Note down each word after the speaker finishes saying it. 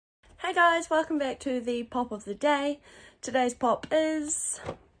Hi guys, welcome back to the pop of the day. Today's pop is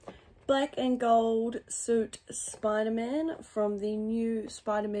black and gold suit Spider-Man from the new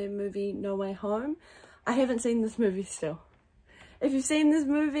Spider-Man movie No Way Home. I haven't seen this movie still. If you've seen this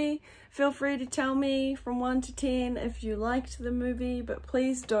movie, feel free to tell me from 1 to 10 if you liked the movie, but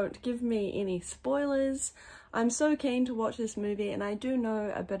please don't give me any spoilers. I'm so keen to watch this movie and I do know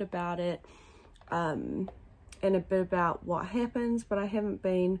a bit about it and a bit about what happens, but I haven't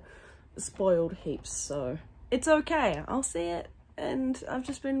been spoiled heaps, so it's okay. I'll see it, and I've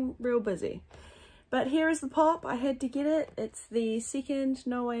just been real busy. But here is the pop. I had to get it. It's the second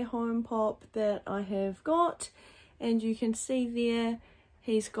No Way Home pop that I have got, and you can see there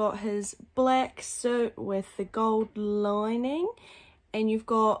he's got his black suit with the gold lining, and you've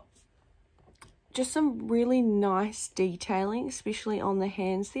got just some really nice detailing, especially on the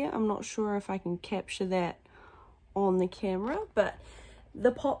hands there. I'm not sure if I can capture that on the camera, but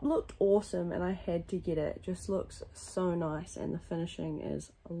the pop looked awesome and I had to get it. It just looks so nice and the finishing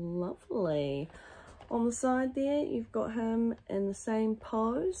is lovely. On the side there you've got him in the same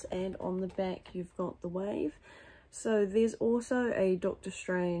pose, and on the back you've got the wave. So there's also a Doctor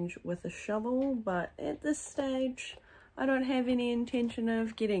Strange with a shovel, but at this stage I don't have any intention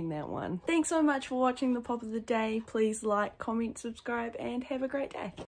of getting that one. Thanks so much for watching the pop of the day. Please like, comment, subscribe, and have a great day.